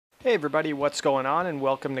Hey everybody, what's going on, and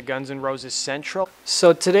welcome to Guns N' Roses Central.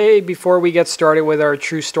 So today, before we get started with our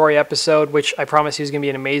true story episode, which I promise you is going to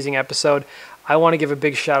be an amazing episode, I want to give a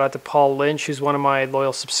big shout out to Paul Lynch, who's one of my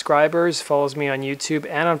loyal subscribers, follows me on YouTube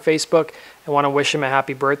and on Facebook. I want to wish him a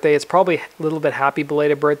happy birthday. It's probably a little bit happy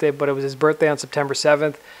belated birthday, but it was his birthday on September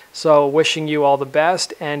 7th. So wishing you all the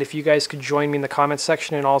best, and if you guys could join me in the comments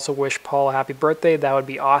section and also wish Paul a happy birthday, that would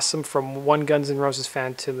be awesome, from one Guns N' Roses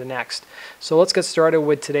fan to the next. So let's get started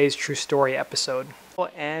with today's true story episode.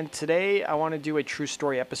 And today I want to do a true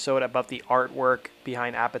story episode about the artwork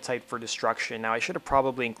behind Appetite for Destruction. Now, I should have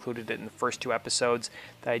probably included it in the first two episodes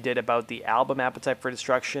that I did about the album Appetite for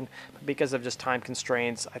Destruction, but because of just time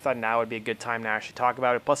constraints, I thought now would be a good time to actually talk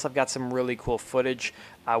about it. Plus, I've got some really cool footage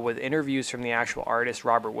with interviews from the actual artist,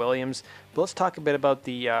 Robert Williams. But let's talk a bit about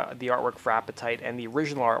the artwork for Appetite and the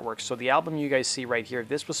original artwork. So the album you guys see right here,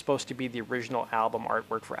 this was supposed to be the original album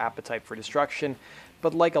artwork for Appetite for Destruction.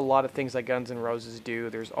 But like a lot of things that Guns N' Roses do,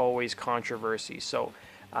 there's always controversy. So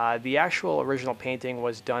the actual original painting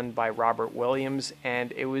was done by Robert Williams,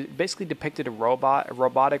 and it was basically depicted a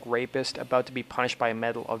robotic rapist about to be punished by a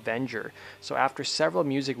metal avenger. So after several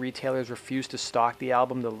music retailers refused to stock the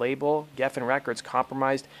album, the label, Geffen Records,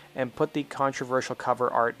 compromised and put the controversial cover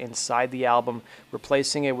art inside the album,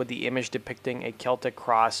 replacing it with the image depicting a Celtic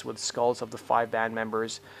cross with skulls of the 5 band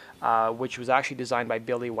members, which was actually designed by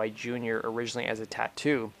Billy White Jr. originally as a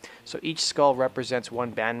tattoo. So each skull represents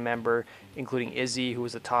one band member, including Izzy, who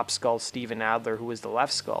was the top skull, Steven Adler, who was the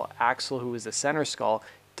left skull, Axl, who was the center skull,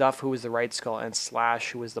 Duff, who was the right skull, and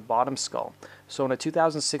Slash, who was the bottom skull. So in a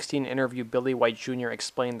 2016 interview, Billy White Jr.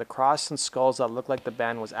 explained the cross and skulls that looked like the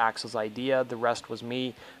band was Axl's idea, the rest was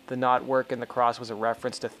me. The knotwork in the cross was a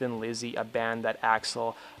reference to Thin Lizzy, a band that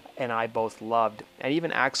Axl and I both loved. And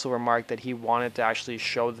even Axl remarked that he wanted to actually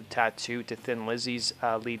show the tattoo to Thin Lizzy's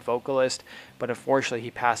lead vocalist, but unfortunately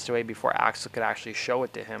he passed away before Axl could actually show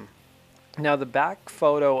it to him. Now, the back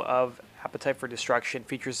photo of Appetite for Destruction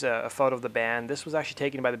features a photo of the band. This was actually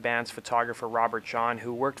taken by the band's photographer, Robert John,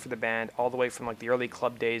 who worked for the band all the way from like the early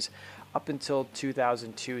club days up until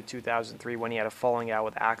 2002, 2003, when he had a falling out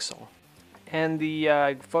with Axl. And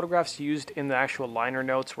the photographs used in the actual liner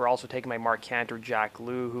notes were also taken by Mark Cantor, Jack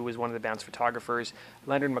Lew, who was one of the band's photographers,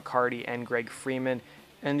 Leonard McCarty, and Greg Freeman.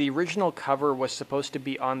 And the original cover was supposed to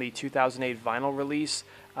be on the 2008 vinyl release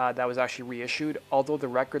that was actually reissued, although the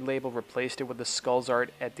record label replaced it with the skulls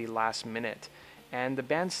art at the last minute. And the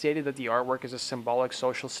band stated that the artwork is a symbolic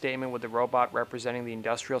social statement, with the robot representing the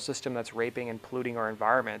industrial system that's raping and polluting our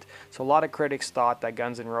environment. So a lot of critics thought that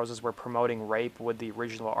Guns N' Roses were promoting rape with the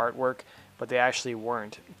original artwork, but they actually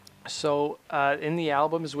weren't. So in the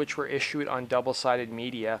albums, which were issued on double-sided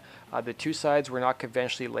media, the two sides were not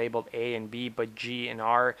conventionally labeled A and B, but G and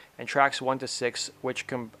R, and tracks 1 to 6, which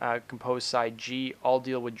compose side G, all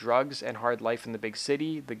deal with drugs and hard life in the big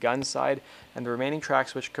city, the gun side, and the remaining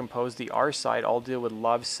tracks, which compose the R side, all deal with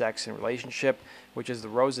love, sex, and relationship, which is the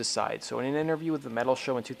Roses side. So in an interview with The Metal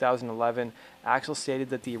Show in 2011, Axl stated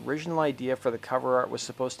that the original idea for the cover art was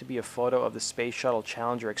supposed to be a photo of the Space Shuttle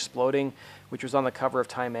Challenger exploding, which was on the cover of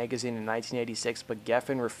Time magazine in 1986, but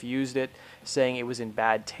Geffen refused it, saying it was in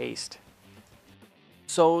bad taste.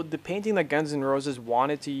 So the painting that Guns N' Roses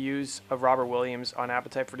wanted to use of Robert Williams on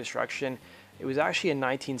Appetite for Destruction, it was actually a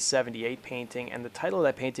 1978 painting, and the title of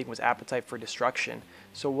that painting was Appetite for Destruction.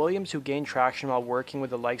 So Williams, who gained traction while working with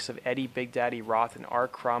the likes of Eddie Big Daddy Roth and R.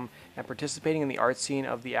 Crumb, and participating in the art scene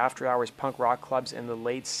of the after-hours punk rock clubs in the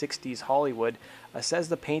late 60s Hollywood, says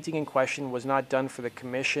the painting in question was not done for the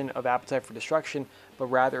commission of Appetite for Destruction, but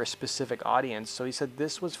rather a specific audience. So he said,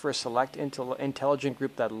 "This was for a select intelligent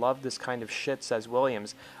group that loved this kind of shit," says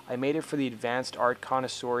Williams. "I made it for the advanced art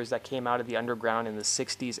connoisseurs that came out of the underground in the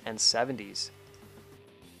 60s and 70s.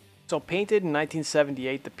 So painted in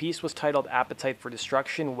 1978, the piece was titled Appetite for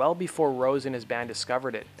Destruction well before Rose and his band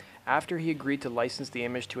discovered it. After he agreed to license the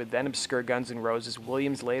image to a then obscure Guns N' Roses,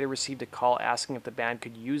 Williams later received a call asking if the band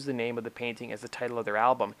could use the name of the painting as the title of their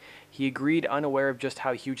album. He agreed, unaware of just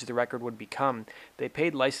how huge the record would become. They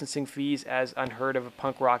paid licensing fees as unheard of a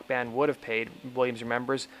punk rock band would have paid, Williams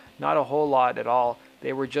remembers. Not a whole lot at all.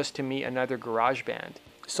 They were just to me another garage band."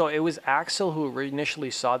 So it was Axl who initially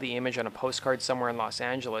saw the image on a postcard somewhere in Los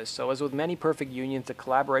Angeles. So as with many perfect unions, the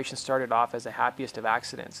collaboration started off as the happiest of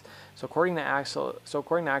accidents. So according to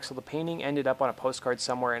Axl, the painting ended up on a postcard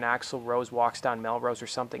somewhere, and Axl Rose walks down Melrose or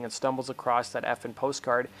something and stumbles across that effing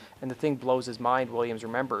postcard, and the thing blows his mind, Williams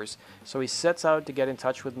remembers. So he sets out to get in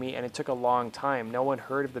touch with me, and it took a long time. No one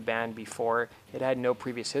heard of the band before. It had no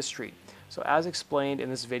previous history. So as explained in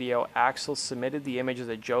this video, Axl submitted the image as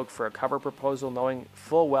a joke for a cover proposal, knowing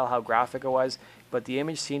full well how graphic it was. but the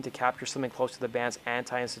image seemed to capture something close to the band's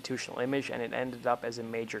anti-institutional image, and it ended up as a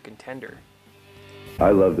major contender.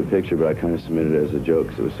 I loved the picture, but I kind of submitted it as a joke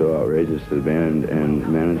because it was so outrageous to the band and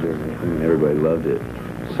manager, and everybody loved it.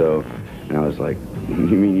 So, and I was like, you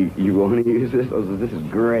mean you want to use this? I was like, this is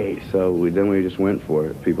great. So then we just went for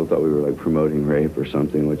it. People thought we were like promoting rape or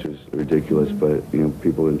something, which was ridiculous, but you know,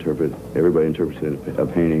 everybody interpreted a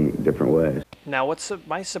painting different ways. Now, what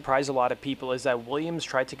might surprise a lot of people is that Williams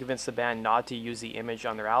tried to convince the band not to use the image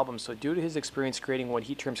on their album. So due to his experience creating what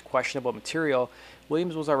he terms questionable material,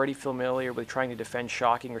 Williams was already familiar with trying to defend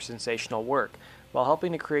shocking or sensational work. While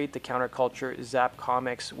helping to create the counterculture Zap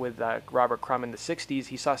Comics with Robert Crumb in the 60s,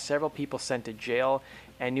 he saw several people sent to jail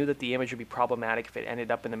and knew that the image would be problematic if it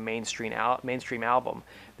ended up in the mainstream album.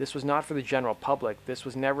 This was not for the general public. This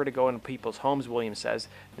was never to go into people's homes, Williams says.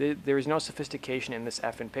 There is no sophistication in this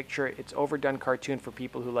effing picture. It's overdone cartoon for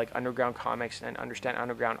people who like underground comics and understand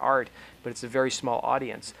underground art, but it's a very small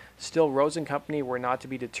audience. Still, Rose and company were not to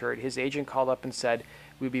be deterred. His agent called up and said,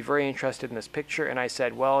 "We'd be very interested in this picture." And I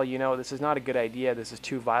said, "Well, you know, this is not a good idea. This is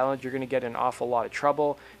too violent. You're going to get in an awful lot of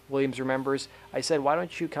trouble." Williams remembers, "I said, why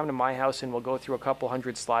don't you come to my house and we'll go through a couple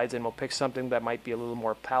hundred slides and we'll pick something that might be a little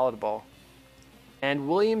more palatable." And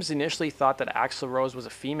Williams initially thought that Axl Rose was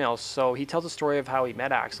a female, so he tells a story of how he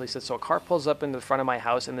met Axl. He said, "So a car pulls up in the front of my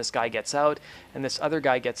house and this guy gets out, and this other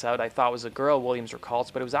guy gets out. I thought was a girl," Williams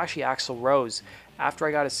recalls, but it was actually Axl Rose. "After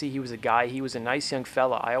I got to see he was a guy, he was a nice young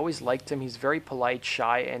fella. I always liked him. He's very polite,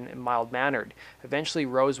 shy, and mild-mannered." Eventually,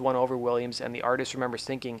 Rose won over Williams, and the artist remembers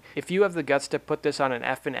thinking, "If you have the guts to put this on an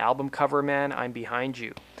effing album cover, man, I'm behind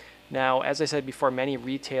you." Now, as I said before, many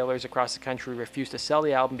retailers across the country refused to sell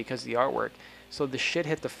the album because of the artwork. So the shit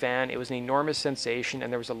hit the fan. It was an enormous sensation, and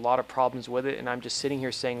there was a lot of problems with it, and I'm just sitting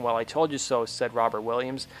here saying, "Well, I told you so," said Robert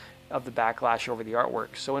Williams of the backlash over the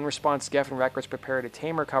artwork. So in response, Geffen Records prepared a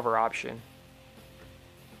tamer cover option.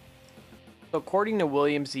 So according to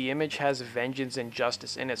Williams, the image has vengeance and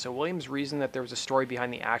justice in it. So Williams reasoned that there was a story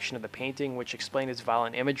behind the action of the painting, which explained its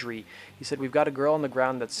violent imagery. He said, "We've got a girl on the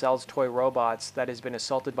ground that sells toy robots that has been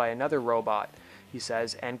assaulted by another robot," he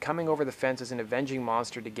says, "and coming over the fence is an avenging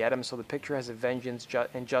monster to get him, so the picture has a vengeance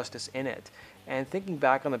and justice in it." And thinking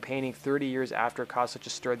back on the painting 30 years after it caused such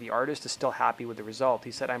a stir, the artist is still happy with the result.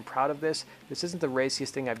 He said, "I'm proud of this. This isn't the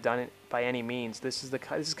raciest thing I've done by any means. This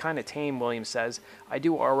is kind of tame," Williams says. "I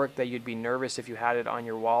do artwork that you'd be nervous if you had it on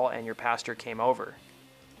your wall and your pastor came over."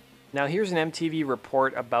 Now here's an MTV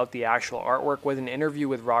report about the actual artwork with an interview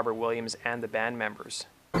with Robert Williams and the band members.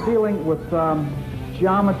 Dealing with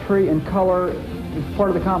geometry and color is part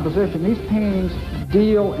of the composition. These paintings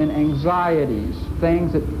deal in anxieties,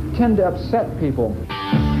 things that tend to upset people.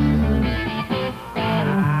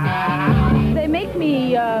 They make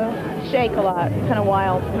me shake a lot, kind of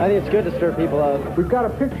wild. I think it's good to stir people up. We've got a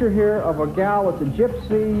picture here of a gal that's a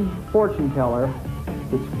gypsy fortune teller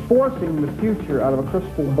that's forcing the future out of a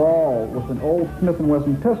crystal ball with an old Smith &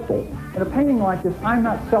 Wesson pistol. In a painting like this, I'm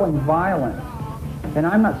not selling violence. And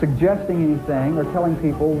I'm not suggesting anything or telling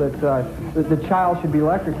people that the child should be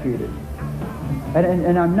electrocuted.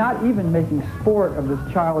 And I'm not even making sport of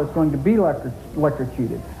this child that's going to be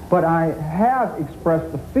electrocuted. But I have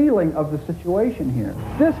expressed the feeling of the situation here.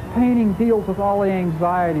 This painting deals with all the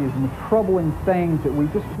anxieties and the troubling things that we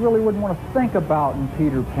just really wouldn't want to think about in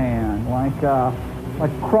Peter Pan,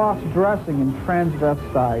 like cross-dressing and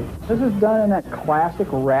transvestites. This is done in that classic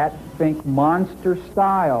rat fink monster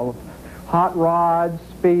style. Hot rods,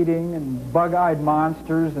 speeding, and bug-eyed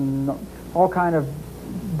monsters, and all kind of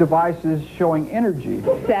devices showing energy.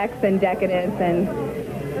 Sex and decadence and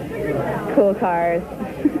cool cars.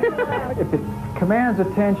 If it commands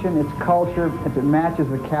attention, it's culture. If it matches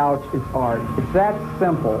the couch, it's art. It's that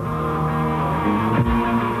simple.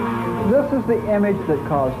 This is the image that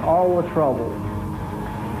caused all the trouble.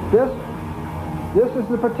 This is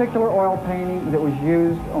the particular oil painting that was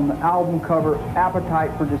used on the album cover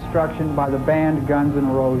Appetite for Destruction by the band Guns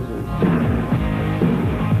N' Roses.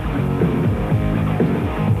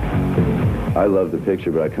 I loved the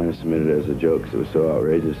picture, but I kind of submitted it as a joke because it was so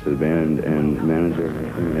outrageous to the band and manager,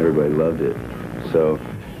 and everybody loved it. So,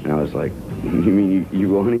 and I was like, "You mean you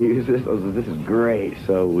want to use this?" I was like, "This is great."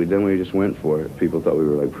 So then we just went for it. People thought we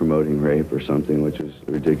were like promoting rape or something, which was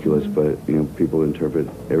ridiculous, but you know,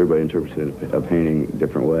 everybody interpreted a painting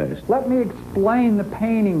different ways. Let me explain the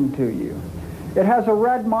painting to you. It has a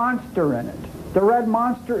red monster in it. The red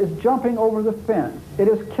monster is jumping over the fence. It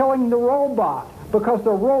is killing the robot because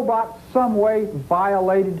the robot some way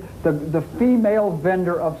violated the female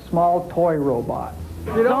vendor of small toy robots.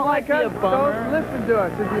 If you don't like us, don't listen to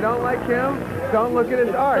us. If you don't like him, don't look at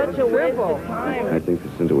his art. It's simple. I think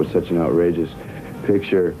that since it was such an outrageous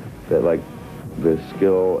picture that like the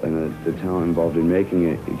skill and the talent involved in making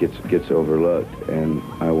it gets overlooked, and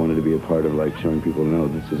I wanted to be a part of like showing people, no,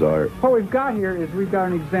 this is art. What we've got here is we've got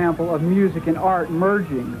an example of music and art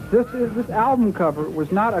merging. This album cover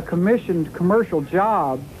was not a commissioned commercial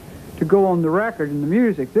job to go on the record in the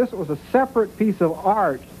music. This was a separate piece of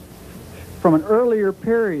art from an earlier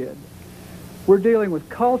period. We're dealing with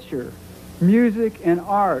culture, music, and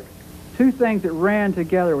art, two things that ran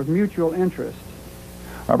together with mutual interest.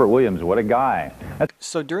 Robert Williams, what a guy.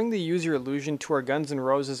 So during the Use Your Illusion tour, Guns N'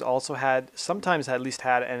 Roses also sometimes at least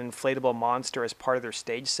had an inflatable monster as part of their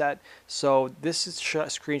stage set. So this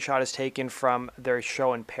screenshot is taken from their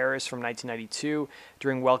show in Paris from 1992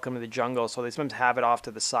 during Welcome to the Jungle. So they sometimes have it off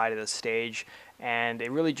to the side of the stage, and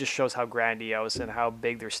it really just shows how grandiose and how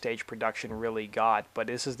big their stage production really got. But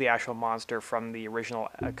this is the actual monster from the original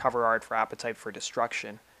cover art for Appetite for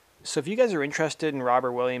Destruction. So if you guys are interested in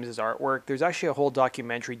Robert Williams' artwork, there's actually a whole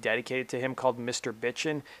documentary dedicated to him called Mr.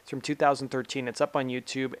 Bitchin'. It's from 2013. It's up on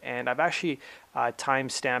YouTube, and I've actually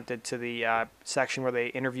time-stamped it to the section where they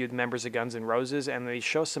interviewed members of Guns N' Roses, and they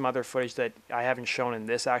show some other footage that I haven't shown in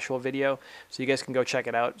this actual video, so you guys can go check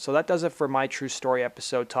it out. So that does it for my True Story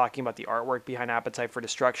episode talking about the artwork behind Appetite for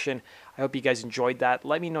Destruction. I hope you guys enjoyed that.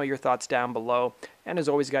 Let me know your thoughts down below. And as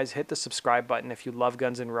always, guys, hit the subscribe button if you love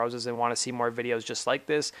Guns N' Roses and want to see more videos just like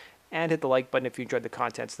this. And hit the like button if you enjoyed the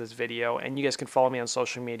contents of this video. And you guys can follow me on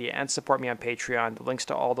social media and support me on Patreon. The links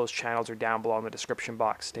to all those channels are down below in the description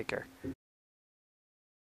box. Take care.